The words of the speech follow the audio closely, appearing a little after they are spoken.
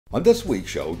On this week's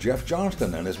show, Jeff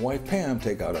Johnston and his wife Pam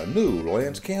take out a new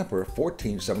Lance Camper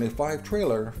 1475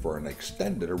 trailer for an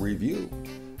extended review.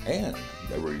 And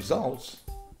the results,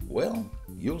 well,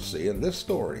 you'll see in this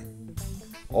story.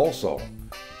 Also,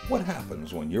 what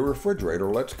happens when your refrigerator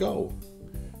lets go?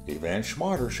 Evanne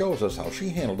Schmarder shows us how she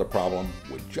handled the problem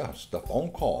with just a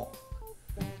phone call.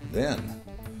 Then,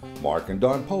 Mark and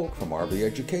Dawn Polk from RV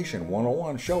Education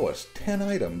 101 show us 10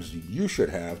 items you should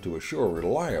have to assure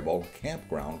reliable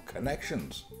campground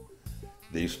connections.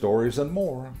 These stories and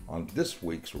more on this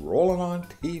week's Rollin On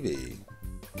TV.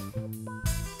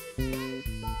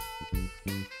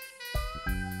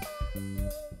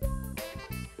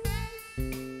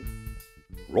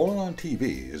 Rollin On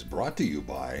TV is brought to you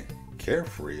by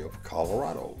Carefree of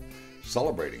Colorado,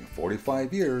 celebrating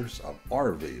 45 years of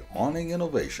RV awning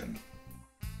innovation.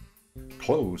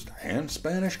 Closed and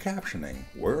Spanish captioning,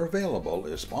 where available,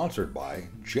 is sponsored by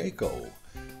Jayco.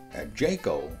 At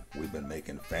Jayco, we've been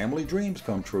making family dreams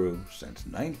come true since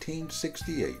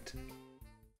 1968.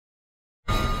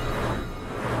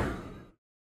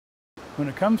 When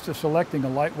it comes to selecting a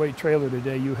lightweight trailer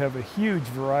today, you have a huge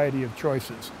variety of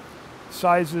choices.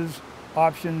 Sizes,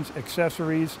 options,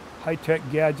 accessories, high-tech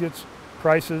gadgets,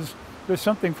 prices. There's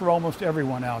something for almost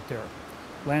everyone out there.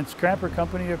 Lance Camper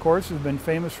Company, of course, has been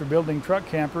famous for building truck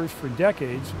campers for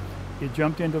decades. It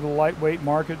jumped into the lightweight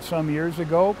market some years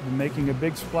ago, making a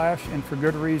big splash, and for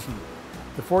good reason.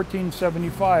 The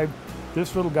 1475,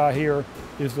 this little guy here,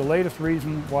 is the latest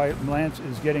reason why Lance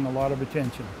is getting a lot of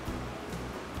attention.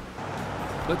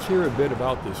 Let's hear a bit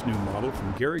about this new model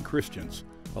from Gary Christians,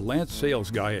 a Lance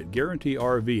sales guy at Guarantee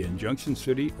RV in Junction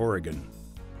City, Oregon.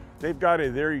 They've got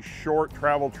a very short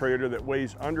travel trailer that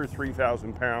weighs under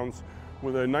 3,000 pounds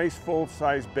with a nice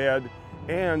full-size bed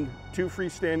and 2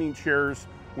 freestanding chairs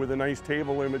with a nice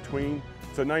table in between.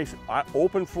 It's a nice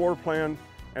open floor plan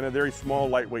and a very small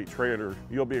lightweight trailer.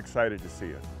 You'll be excited to see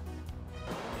it.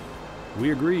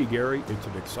 We agree, Gary. It's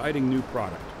an exciting new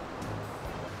product.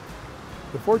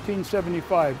 The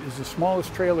 1475 is the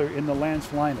smallest trailer in the Lance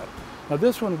lineup. Now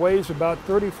this one weighs about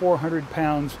 3,400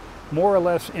 pounds, more or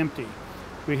less empty.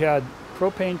 We had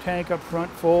propane tank up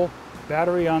front full,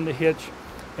 battery on the hitch,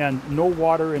 and no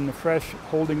water in the fresh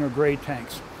holding or gray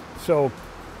tanks. So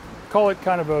call it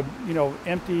kind of a,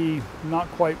 empty, not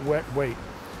quite wet weight.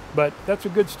 But that's a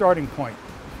good starting point.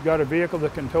 If you've got a vehicle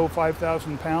that can tow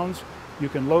 5,000 pounds, you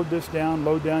can load this down,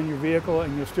 load down your vehicle,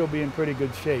 and you'll still be in pretty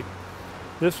good shape.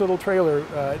 This little trailer,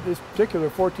 this particular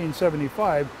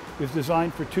 1475, is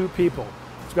designed for 2 people.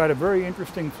 It's got a very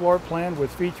interesting floor plan with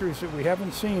features that we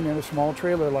haven't seen in a small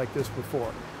trailer like this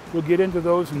before. We'll get into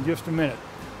those in just a minute.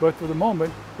 But for the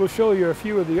moment, we'll show you a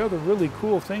few of the other really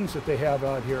cool things that they have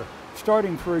out here.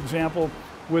 Starting, for example,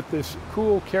 with this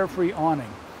cool Carefree awning.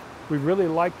 We really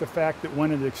like the fact that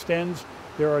when it extends,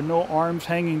 there are no arms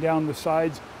hanging down the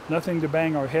sides, nothing to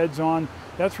bang our heads on.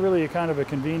 That's really a kind of a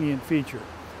convenient feature.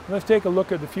 Let's take a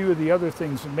look at a few of the other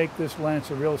things that make this Lance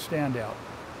a real standout.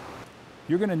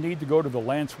 You're going to need to go to the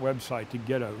Lance website to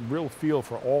get a real feel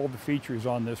for all the features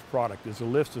on this product. There's a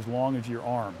list as long as your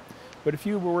arm. But a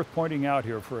few were worth pointing out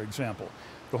here, for example.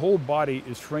 The whole body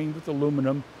is framed with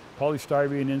aluminum,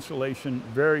 polystyrene insulation,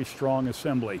 very strong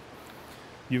assembly.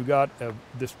 You've got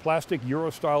this plastic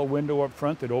Euro-style window up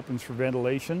front that opens for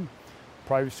ventilation,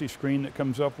 privacy screen that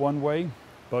comes up one way,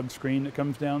 bug screen that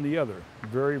comes down the other.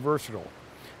 Very versatile.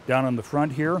 Down on the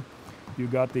front here,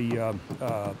 you've got the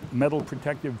metal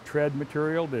protective tread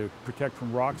material to protect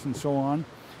from rocks and so on.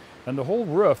 And the whole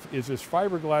roof is this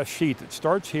fiberglass sheet that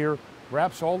starts here,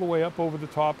 wraps all the way up over the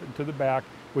top and to the back,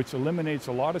 which eliminates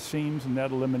a lot of seams, and that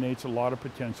eliminates a lot of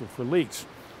potential for leaks.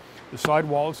 The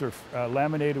sidewalls are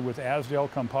laminated with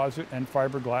Azdel composite and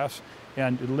fiberglass,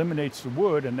 and it eliminates the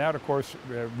wood, and that of course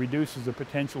reduces the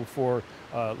potential for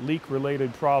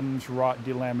leak-related problems, rot,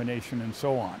 delamination, and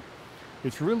so on.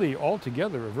 It's really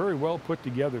altogether a very well put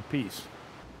together piece.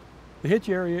 The hitch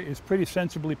area is pretty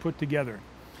sensibly put together.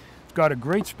 It's got a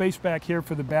great space back here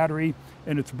for the battery,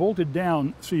 and it's bolted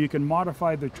down so you can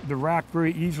modify the rack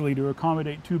very easily to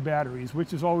accommodate 2 batteries,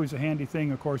 which is always a handy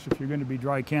thing, of course, if you're going to be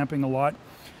dry camping a lot.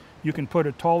 You can put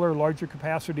a taller, larger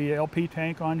capacity LP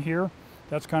tank on here.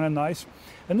 That's kind of nice.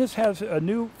 And this has a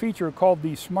new feature called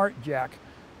the Smart Jack.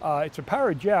 It's a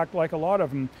powered jack like a lot of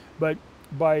them, but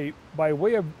by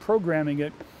way of programming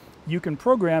it, you can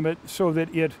program it so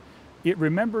that it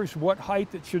remembers what height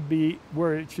it should be,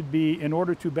 where it should be, in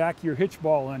order to back your hitch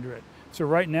ball under it. So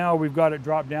right now we've got it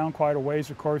dropped down quite a ways,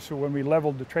 of course, so when we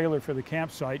leveled the trailer for the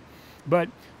campsite. But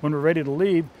when we're ready to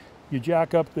leave, you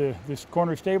jack up this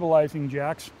corner stabilizing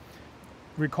jacks,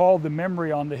 recall the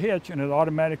memory on the hitch, and it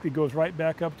automatically goes right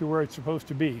back up to where it's supposed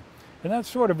to be. And that's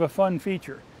sort of a fun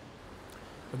feature.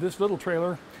 This little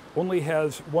trailer only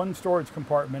has one storage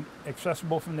compartment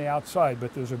accessible from the outside,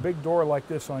 but there's a big door like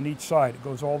this on each side. It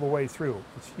goes all the way through.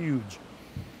 It's huge.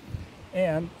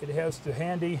 And it has the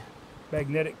handy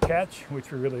magnetic catch,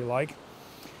 which we really like.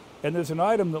 And there's an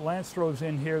item that Lance throws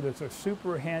in here that's a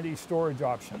super handy storage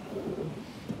option.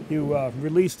 You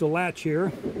release the latch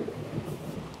here,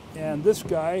 and this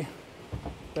guy,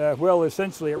 well,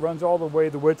 essentially it runs all the way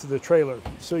the width of the trailer,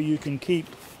 so you can keep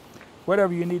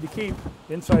whatever you need to keep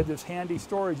inside this handy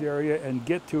storage area and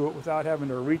get to it without having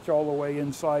to reach all the way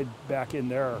inside back in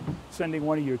there, or sending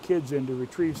one of your kids in to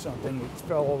retrieve something that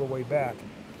fell all the way back.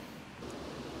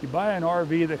 You buy an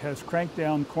RV that has crank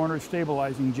down corner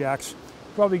stabilizing jacks,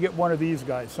 probably get one of these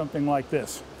guys, something like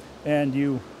this. And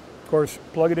you, of course,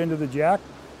 plug it into the jack,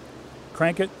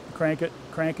 crank it, crank it,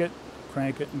 crank it,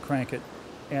 crank it, and crank it,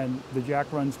 and the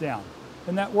jack runs down.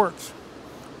 And that works.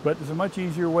 But there's a much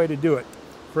easier way to do it.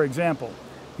 For example,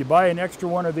 you buy an extra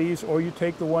one of these, or you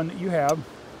take the one that you have,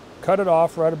 cut it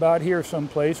off right about here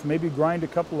someplace, maybe grind a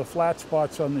couple of flat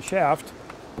spots on the shaft,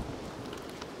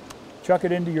 chuck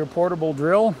it into your portable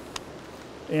drill,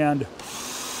 and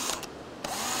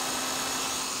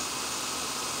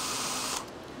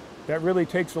that really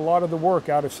takes a lot of the work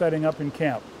out of setting up in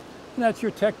camp. And that's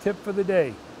your tech tip for the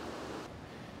day.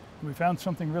 We found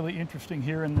something really interesting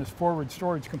here in this forward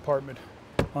storage compartment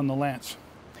on the Lance.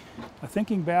 Now,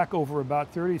 thinking back over about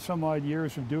 30 some odd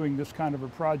years of doing this kind of a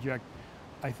project,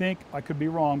 I think, I could be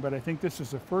wrong, but I think this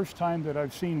is the first time that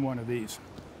I've seen one of these.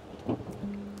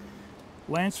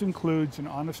 Lance includes an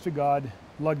honest-to-God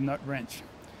lug nut wrench.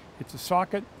 It's a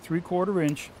socket, 3/4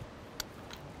 inch,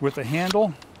 with a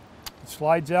handle. It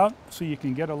slides out so you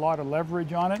can get a lot of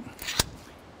leverage on it.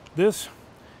 This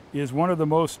is one of the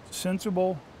most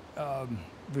sensible,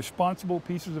 responsible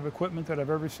pieces of equipment that I've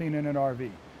ever seen in an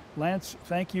RV. Lance,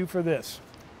 thank you for this.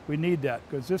 We need that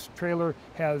because this trailer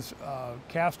has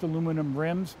cast aluminum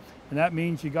rims, and that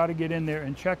means you got to get in there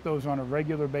and check those on a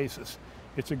regular basis.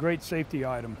 It's a great safety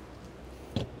item.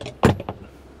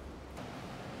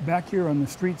 Back here on the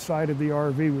street side of the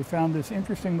RV, we found this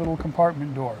interesting little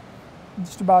compartment door.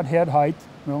 Just about head height,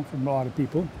 well, for a lot of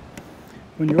people.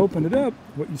 When you open it up,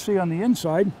 what you see on the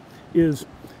inside is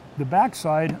the back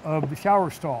side of the shower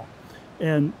stall.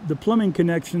 And the plumbing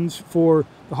connections for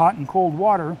the hot and cold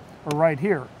water are right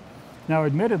here. Now,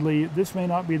 admittedly, this may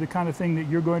not be the kind of thing that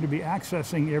you're going to be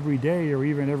accessing every day or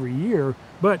even every year,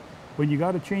 but when you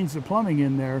got to change the plumbing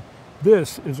in there,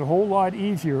 this is a whole lot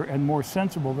easier and more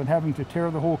sensible than having to tear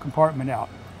the whole compartment out.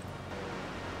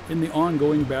 In the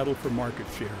ongoing battle for market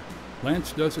share,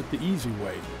 Lance does it the easy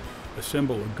way.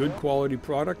 Assemble a good quality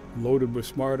product loaded with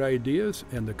smart ideas,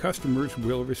 and the customers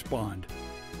will respond.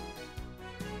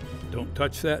 Don't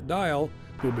touch that dial.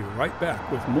 We'll be right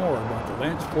back with more about the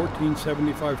Lance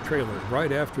 1475 trailer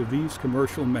right after these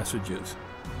commercial messages.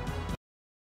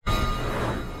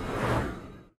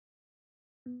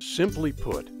 Simply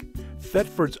put,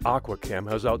 Thetford's AquaChem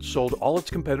has outsold all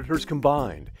its competitors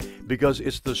combined because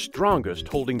it's the strongest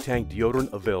holding tank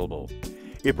deodorant available.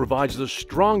 It provides the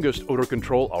strongest odor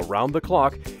control around the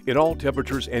clock in all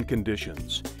temperatures and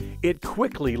conditions. It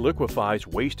quickly liquefies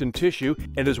waste and tissue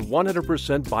and is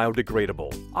 100%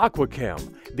 biodegradable.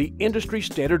 AquaChem, the industry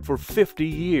standard for 50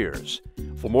 years.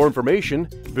 For more information,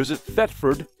 visit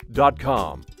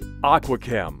Thetford.com.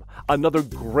 AquaChem, another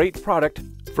great product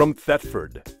from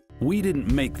Thetford. We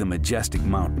didn't make the majestic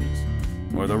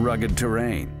mountains, or the rugged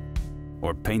terrain,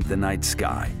 or paint the night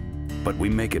sky, but we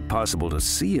make it possible to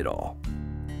see it all.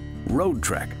 Road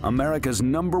Trek, America's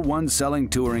 #1 selling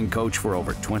touring coach for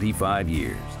over 25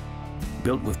 years.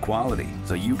 Built with quality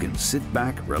so you can sit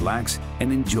back, relax,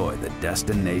 and enjoy the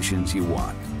destinations you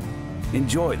want.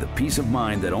 Enjoy the peace of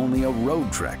mind that only a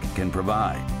Road Trek can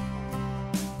provide.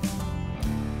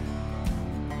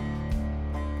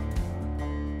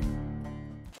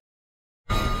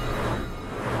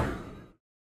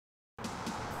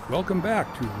 Welcome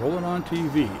back to Rollin On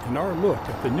TV and our look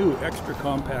at the new extra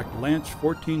compact Lance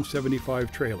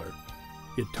 1475 trailer.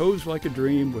 It tows like a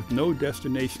dream with no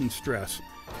destination stress,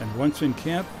 and once in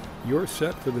camp, you're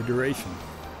set for the duration.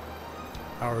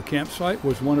 Our campsite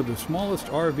was one of the smallest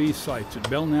RV sites at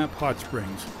Belknap Hot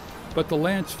Springs, but the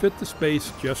Lance fit the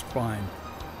space just fine.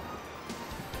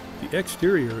 The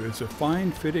exterior is a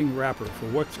fine-fitting wrapper for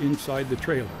what's inside the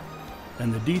trailer,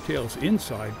 and the details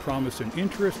inside promise an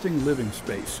interesting living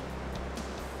space.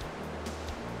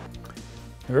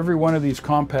 Now, every one of these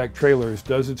compact trailers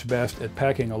does its best at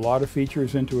packing a lot of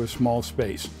features into a small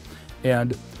space.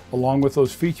 And along with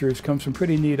those features come some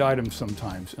pretty neat items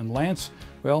sometimes. And Lance,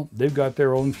 well, they've got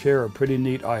their own share of pretty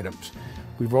neat items.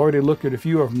 We've already looked at a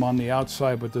few of them on the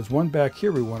outside, but there's one back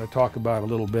here we want to talk about a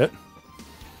little bit.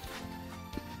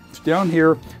 Down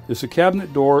here is a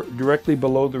cabinet door directly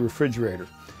below the refrigerator.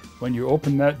 When you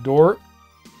open that door,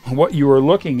 what you are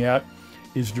looking at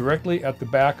is directly at the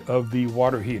back of the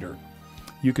water heater.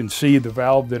 You can see the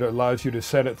valve that allows you to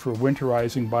set it for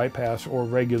winterizing, bypass, or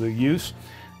regular use.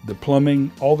 The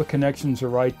plumbing, all the connections are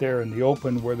right there in the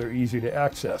open where they're easy to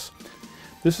access.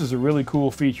 This is a really cool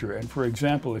feature, and for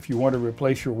example, if you want to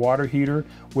replace your water heater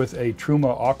with a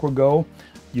Truma AquaGo,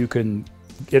 you can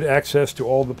get access to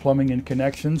all the plumbing and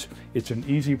connections. It's an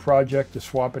easy project to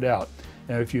swap it out.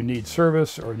 Now if you need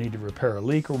service or need to repair a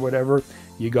leak or whatever,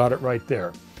 you got it right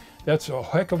there. That's a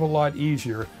heck of a lot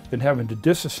easier than having to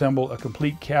disassemble a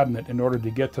complete cabinet in order to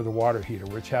get to the water heater,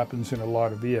 which happens in a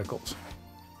lot of vehicles.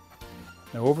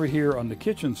 Now over here on the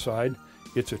kitchen side,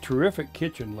 it's a terrific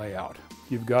kitchen layout.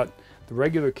 You've got the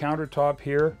regular countertop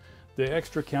here, the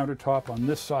extra countertop on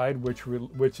this side,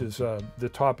 which is the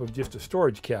top of just a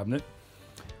storage cabinet.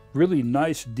 Really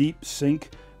nice deep sink.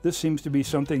 This seems to be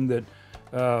something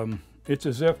that it's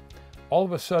as if all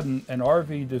of a sudden an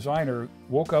RV designer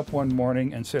woke up one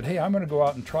morning and said, hey, I'm going to go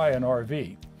out and try an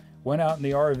RV. Went out in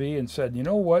the RV and said, you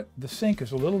know what, the sink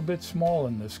is a little bit small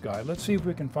in this guy. Let's see if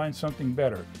we can find something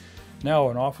better. Now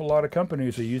an awful lot of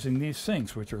companies are using these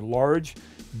sinks, which are large,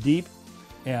 deep,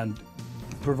 and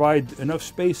provide enough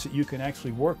space that you can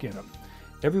actually work in them.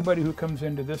 Everybody who comes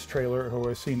into this trailer who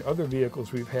has seen other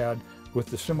vehicles we've had with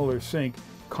the similar sink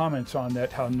comments on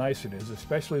that, how nice it is,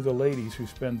 especially the ladies who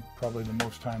spend probably the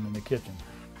most time in the kitchen.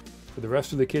 For the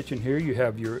rest of the kitchen here, you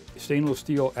have your stainless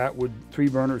steel Atwood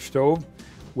 3-burner stove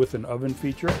with an oven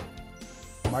feature,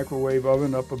 microwave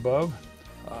oven up above,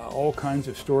 all kinds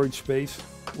of storage space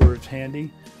where it's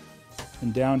handy.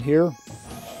 And down here,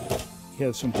 you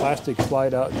have some plastic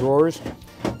slide-out drawers.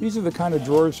 These are the kind of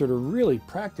drawers that are really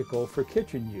practical for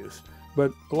kitchen use,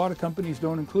 but a lot of companies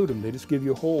don't include them. They just give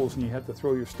you holes and you have to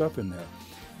throw your stuff in there.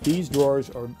 These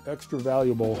drawers are extra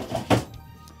valuable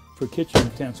for kitchen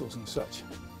utensils and such.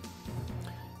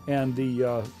 And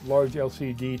the large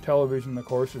LCD television, of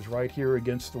course, is right here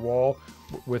against the wall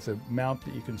with a mount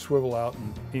that you can swivel out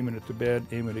and aim it at the bed,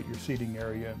 aim it at your seating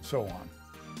area, and so on.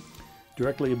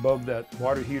 Directly above that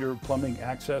water heater plumbing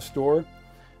access door,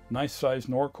 nice sized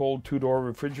Norcold 2-door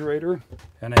refrigerator,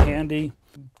 and a handy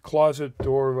closet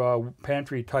door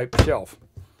pantry type shelf.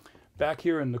 Back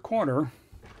here in the corner,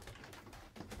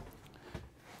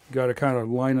 you got to kind of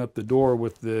line up the door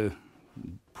with the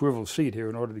swivel seat here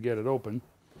in order to get it open.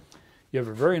 You have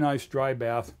a very nice dry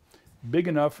bath, big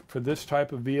enough for this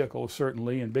type of vehicle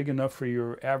certainly, and big enough for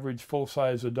your average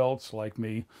full-size adults like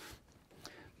me.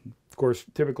 Of course,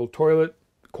 typical toilet,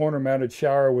 corner-mounted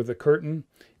shower with a curtain,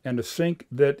 and a sink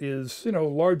that is, you know,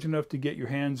 large enough to get your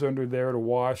hands under there to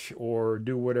wash or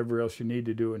do whatever else you need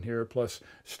to do in here, plus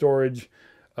storage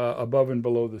above and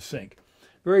below the sink.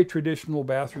 Very traditional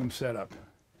bathroom setup.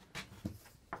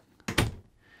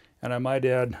 And I might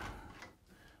add,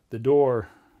 the door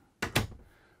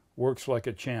works like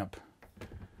a champ.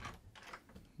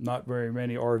 Not very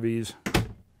many RVs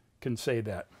can say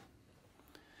that.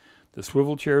 The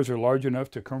swivel chairs are large enough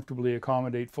to comfortably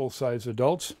accommodate full-size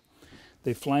adults.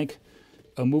 They flank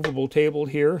a movable table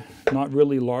here, not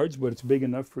really large, but it's big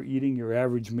enough for eating your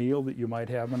average meal that you might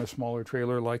have in a smaller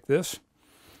trailer like this.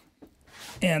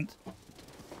 And,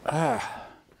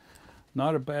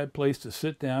 not a bad place to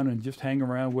sit down and just hang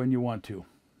around when you want to.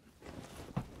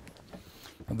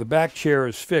 Now, the back chair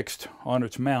is fixed on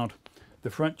its mount. The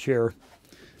front chair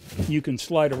you can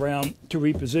slide around to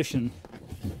reposition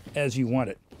as you want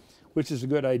it, which is a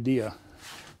good idea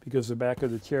because the back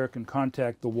of the chair can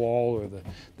contact the wall or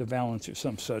the valance or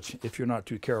some such if you're not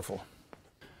too careful.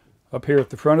 Up here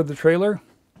at the front of the trailer,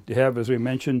 you have, as we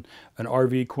mentioned, an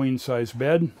RV queen-size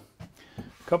bed.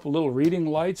 A couple little reading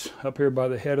lights up here by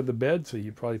the head of the bed, so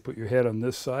you probably put your head on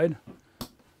this side,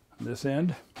 on this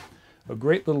end. A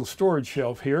great little storage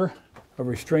shelf here, a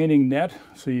restraining net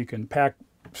so you can pack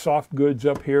soft goods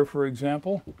up here, for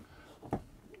example.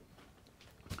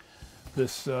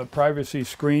 This privacy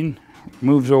screen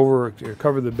moves over to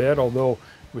cover the bed, although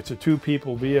it's a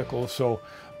 2-people vehicle, so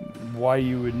why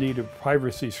you would need a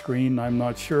privacy screen, I'm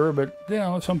not sure, but you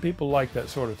know, some people like that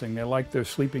sort of thing. They like their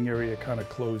sleeping area kind of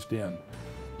closed in.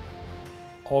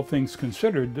 All things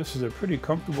considered, this is a pretty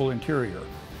comfortable interior.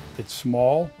 It's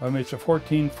small. I mean, it's a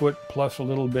 14-foot plus a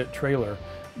little bit trailer.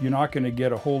 You're not going to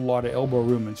get a whole lot of elbow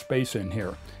room and space in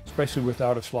here, especially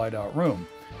without a slide-out room.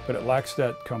 But it lacks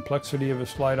that complexity of a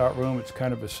slide-out room. It's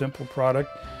kind of a simple product.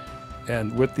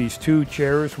 And with these 2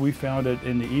 chairs, we found it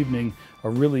in the evening a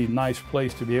really nice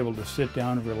place to be able to sit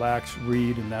down and relax,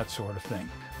 read, and that sort of thing.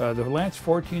 The Lance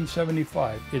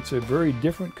 1475, it's a very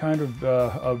different kind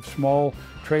of small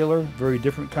trailer, very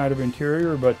different kind of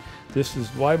interior, but this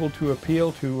is liable to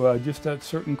appeal to just that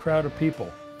certain crowd of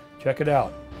people. Check it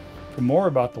out. For more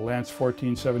about the Lance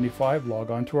 1475,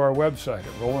 log on to our website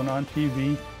at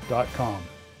rollinontv.com.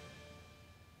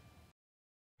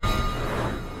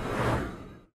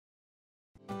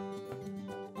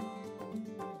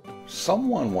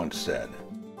 Someone once said,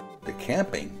 the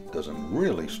camping doesn't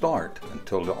really start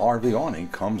until the RV awning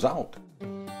comes out.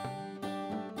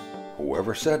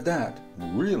 Whoever said that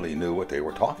really knew what they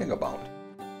were talking about.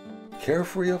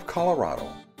 Carefree of Colorado,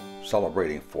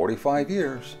 celebrating 45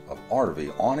 years of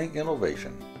RV awning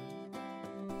innovation.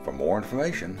 For more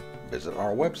information, visit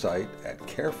our website at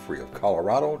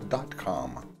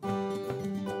carefreeofcolorado.com.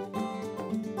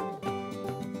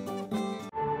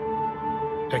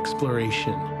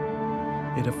 Exploration.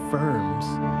 It affirms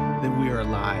that we are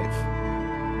alive,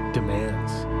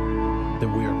 demands that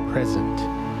we are present.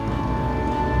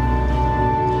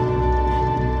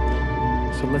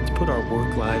 So let's put our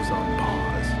work lives on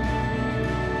pause,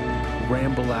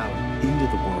 ramble out into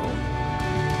the world,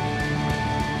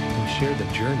 and share the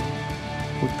journey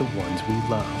with the ones we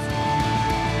love.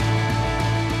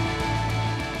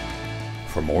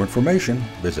 For more information,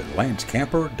 visit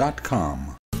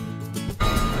lancecamper.com.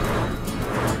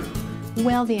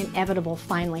 Well, the inevitable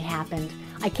finally happened.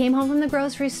 I came home from the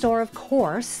grocery store, of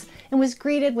course, and was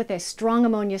greeted with a strong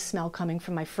ammonia smell coming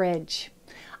from my fridge.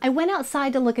 I went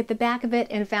outside to look at the back of it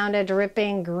and found a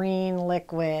dripping green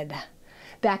liquid.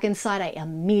 Back inside, I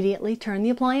immediately turned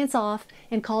the appliance off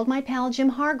and called my pal Jim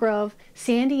Hargrove,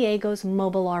 San Diego's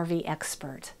mobile RV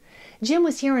expert. Jim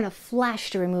was here in a flash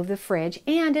to remove the fridge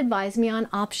and advise me on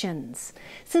options.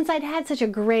 Since I'd had such a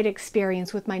great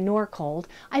experience with my Norcold,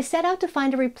 I set out to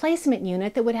find a replacement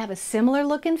unit that would have a similar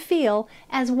look and feel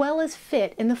as well as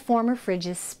fit in the former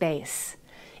fridge's space.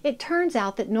 It turns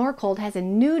out that Norcold has a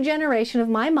new generation of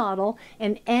my model,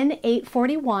 an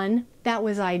N841, that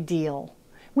was ideal.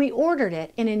 We ordered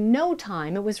it, and in no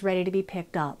time it was ready to be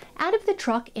picked up. Out of the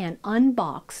truck and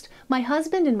unboxed, my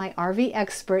husband and my RV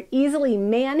expert easily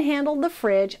manhandled the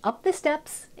fridge up the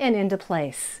steps and into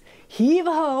place.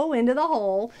 Heave-ho into the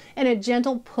hole, and a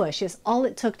gentle push is all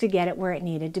it took to get it where it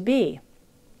needed to be.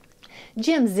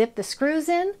 Jim zipped the screws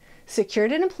in,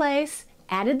 secured it in place,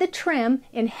 added the trim,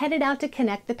 and headed out to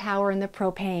connect the power and the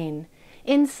propane.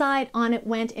 Inside, on it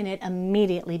went, and it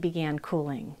immediately began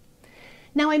cooling.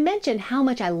 Now, I mentioned how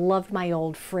much I loved my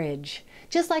old fridge.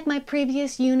 Just like my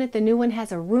previous unit, the new one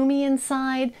has a roomy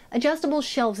inside, adjustable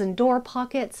shelves and door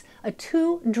pockets, a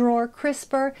 2-drawer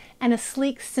crisper, and a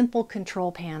sleek, simple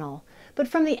control panel. But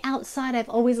from the outside, I've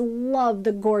always loved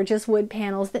the gorgeous wood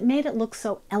panels that made it look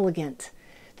so elegant.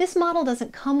 This model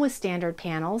doesn't come with standard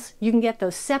panels. You can get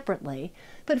those separately.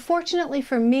 But fortunately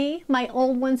for me, my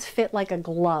old ones fit like a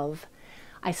glove.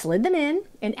 I slid them in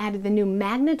and added the new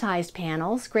magnetized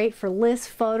panels, great for lists,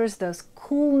 photos, those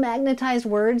cool magnetized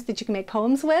words that you can make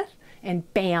poems with,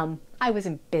 and bam, I was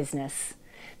in business.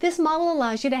 This model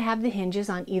allows you to have the hinges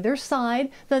on either side,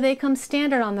 though they come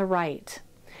standard on the right.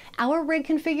 Our rig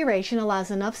configuration allows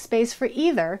enough space for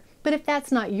either, but if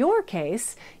that's not your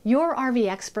case, your RV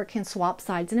expert can swap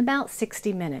sides in about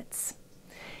 60 minutes.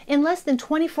 In less than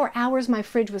 24 hours, my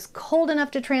fridge was cold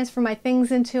enough to transfer my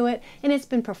things into it, and it's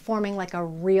been performing like a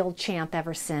real champ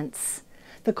ever since.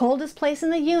 The coldest place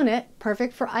in the unit,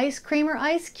 perfect for ice cream or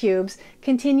ice cubes,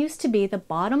 continues to be the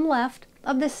bottom left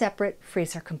of the separate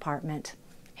freezer compartment.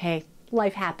 Hey,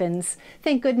 life happens.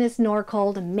 Thank goodness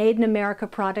Norcold, a Made in America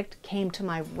product, came to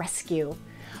my rescue.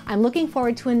 I'm looking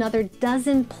forward to another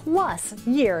dozen-plus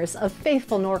years of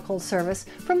faithful Norcold service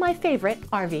from my favorite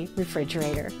RV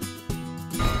refrigerator.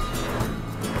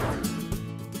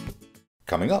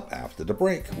 Coming up after the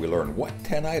break, we learn what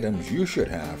 10 items you should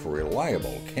have for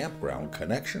reliable campground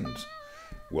connections.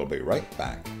 We'll be right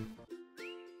back.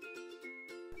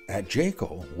 At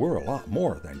Jayco, we're a lot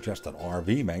more than just an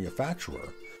RV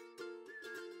manufacturer.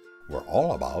 We're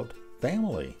all about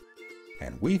family,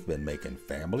 and we've been making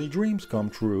family dreams come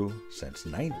true since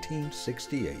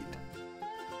 1968.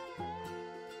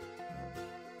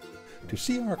 To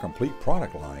see our complete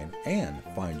product line and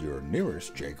find your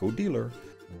nearest Jayco dealer,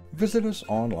 visit us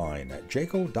online at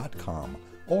jayco.com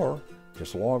or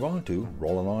just log on to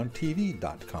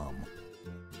rollinontv.com.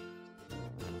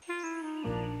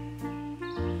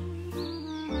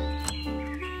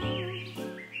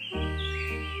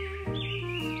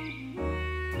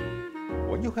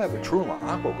 When you have a Truma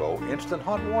AquaGo instant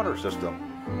hot water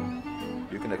system,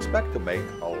 you can expect to make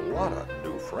a lot of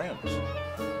new friends.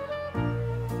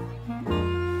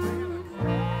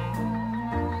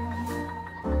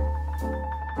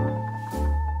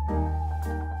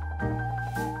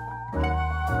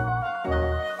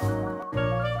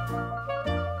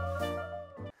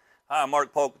 Hi, I'm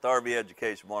Mark Polk with RV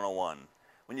Education 101.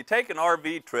 When you take an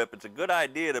RV trip, it's a good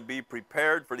idea to be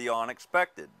prepared for the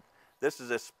unexpected. This is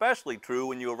especially true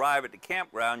when you arrive at the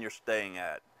campground you're staying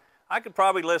at. I could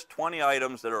probably list 20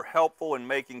 items that are helpful in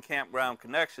making campground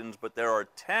connections, but there are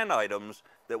 10 items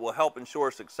that will help ensure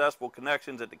successful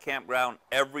connections at the campground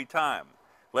every time.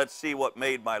 Let's see what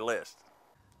made my list.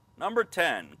 Number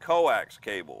 10, coax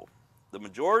cable. The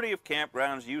majority of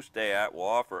campgrounds you stay at will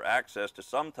offer access to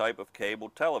some type of cable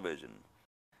television.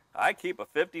 I keep a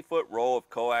 50-foot roll of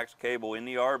coax cable in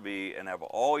the RV and have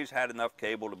always had enough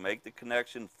cable to make the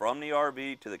connection from the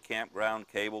RV to the campground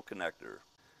cable connector.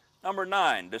 Number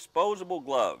 9, disposable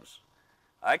gloves.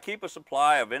 I keep a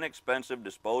supply of inexpensive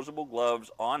disposable gloves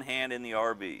on hand in the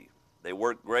RV. They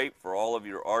work great for all of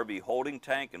your RV holding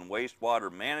tank and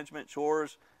wastewater management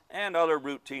chores and other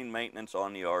routine maintenance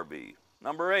on the RV.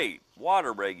 Number 8,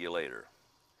 water regulator.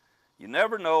 You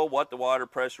never know what the water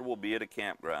pressure will be at a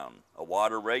campground. A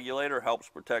water regulator helps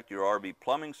protect your RV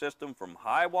plumbing system from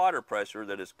high water pressure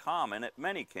that is common at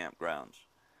many campgrounds.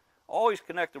 Always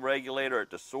connect the regulator at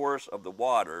the source of the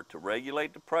water to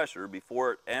regulate the pressure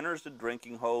before it enters the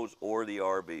drinking hose or the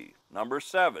RV. Number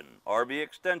 7, RV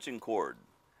extension cord.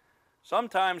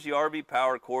 Sometimes the RV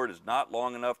power cord is not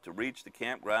long enough to reach the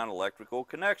campground electrical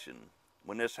connection.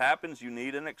 When this happens, you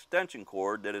need an extension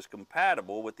cord that is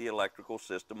compatible with the electrical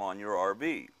system on your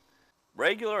RV.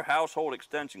 Regular household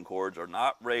extension cords are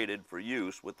not rated for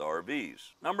use with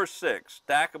RVs. Number 6,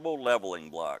 stackable leveling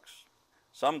blocks.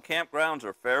 Some campgrounds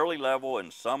are fairly level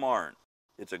and some aren't.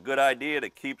 It's a good idea to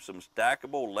keep some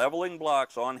stackable leveling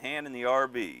blocks on hand in the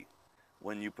RV.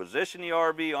 When you position the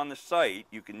RV on the site,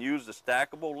 you can use the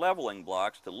stackable leveling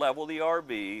blocks to level the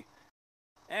RV.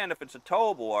 And if it's a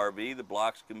towable RV, the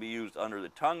blocks can be used under the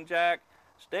tongue jack,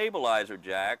 stabilizer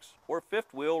jacks, or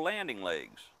fifth wheel landing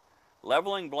legs.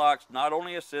 Leveling blocks not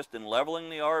only assist in leveling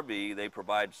the RV, they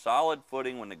provide solid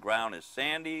footing when the ground is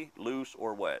sandy, loose,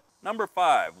 or wet. Number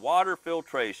 5, water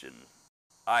filtration.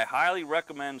 I highly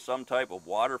recommend some type of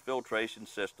water filtration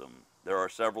system. There are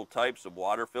several types of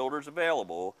water filters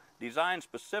available, designed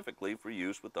specifically for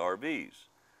use with RVs.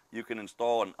 You can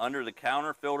install an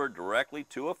under-the-counter filter directly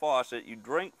to a faucet you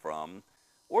drink from,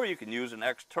 or you can use an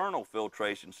external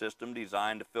filtration system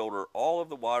designed to filter all of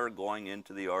the water going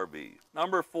into the RV.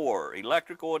 Number 4,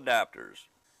 electrical adapters.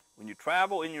 When you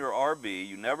travel in your RV,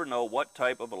 you never know what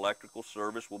type of electrical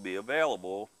service will be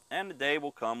available, and the day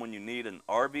will come when you need an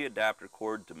RV adapter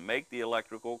cord to make the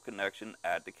electrical connection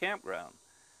at the campground.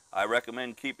 I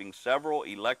recommend keeping several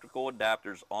electrical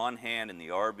adapters on hand in the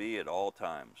RV at all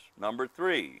times. Number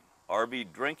 3,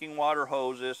 RV drinking water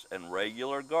hoses and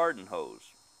regular garden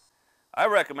hose. I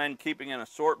recommend keeping an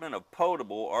assortment of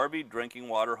potable RV drinking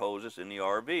water hoses in the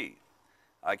RV.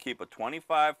 I keep a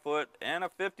 25-foot and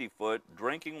a 50-foot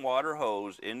drinking water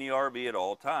hose in the RV at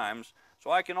all times,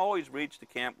 so I can always reach the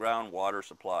campground water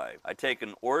supply. I take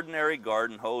an ordinary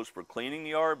garden hose for cleaning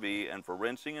the RV and for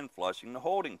rinsing and flushing the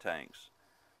holding tanks.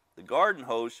 The garden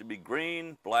hose should be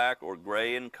green, black, or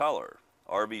gray in color.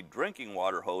 RV drinking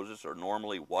water hoses are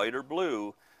normally white or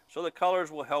blue, so the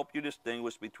colors will help you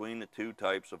distinguish between the two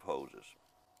types of hoses.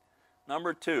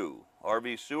 Number 2,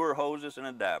 RV sewer hoses and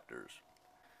adapters.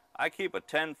 I keep a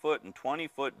 10-foot and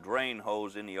 20-foot drain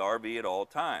hose in the RV at all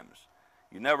times.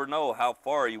 You never know how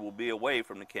far you will be away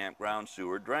from the campground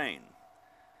sewer drain.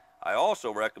 I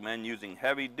also recommend using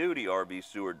heavy-duty RV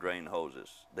sewer drain hoses.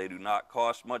 They do not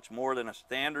cost much more than a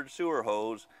standard sewer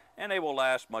hose, and they will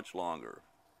last much longer.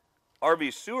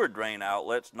 RV sewer drain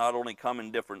outlets not only come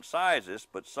in different sizes,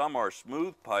 but some are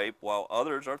smooth pipe while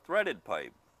others are threaded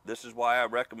pipe. This is why I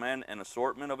recommend an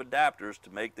assortment of adapters to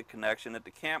make the connection at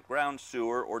the campground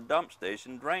sewer or dump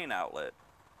station drain outlet.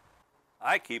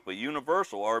 I keep a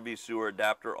universal RV sewer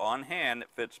adapter on hand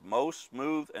that fits most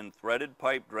smooth and threaded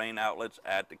pipe drain outlets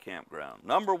at the campground.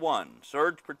 Number 1,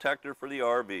 surge protector for the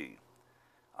RV.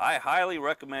 I highly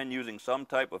recommend using some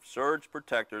type of surge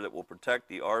protector that will protect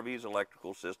the RV's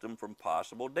electrical system from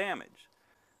possible damage.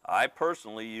 I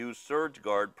personally use Surge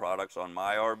Guard products on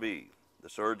my RV. The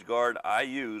Surge Guard I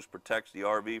use protects the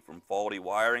RV from faulty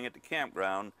wiring at the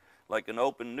campground, like an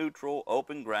open neutral,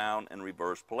 open ground, and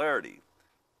reverse polarity.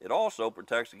 It also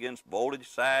protects against voltage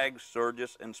sags,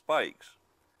 surges, and spikes.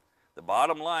 The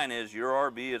bottom line is your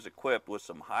RV is equipped with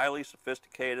some highly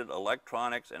sophisticated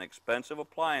electronics and expensive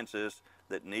appliances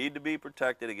that need to be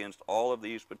protected against all of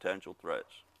these potential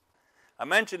threats. I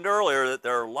mentioned earlier that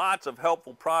there are lots of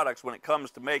helpful products when it comes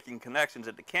to making connections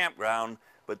at the campground,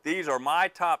 but these are my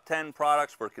top 10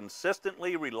 products for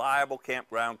consistently reliable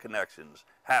campground connections.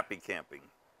 Happy camping!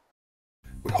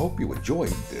 We hope you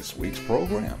enjoyed this week's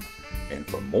program. And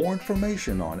for more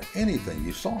information on anything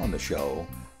you saw on the show,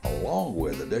 along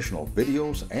with additional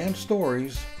videos and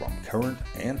stories from current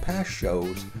and past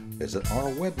shows, visit our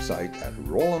website at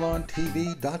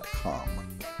rollinontv.com.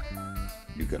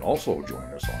 You can also join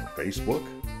us on Facebook,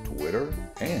 Twitter,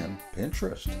 and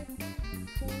Pinterest.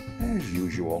 As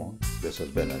usual, this has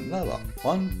been another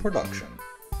fun production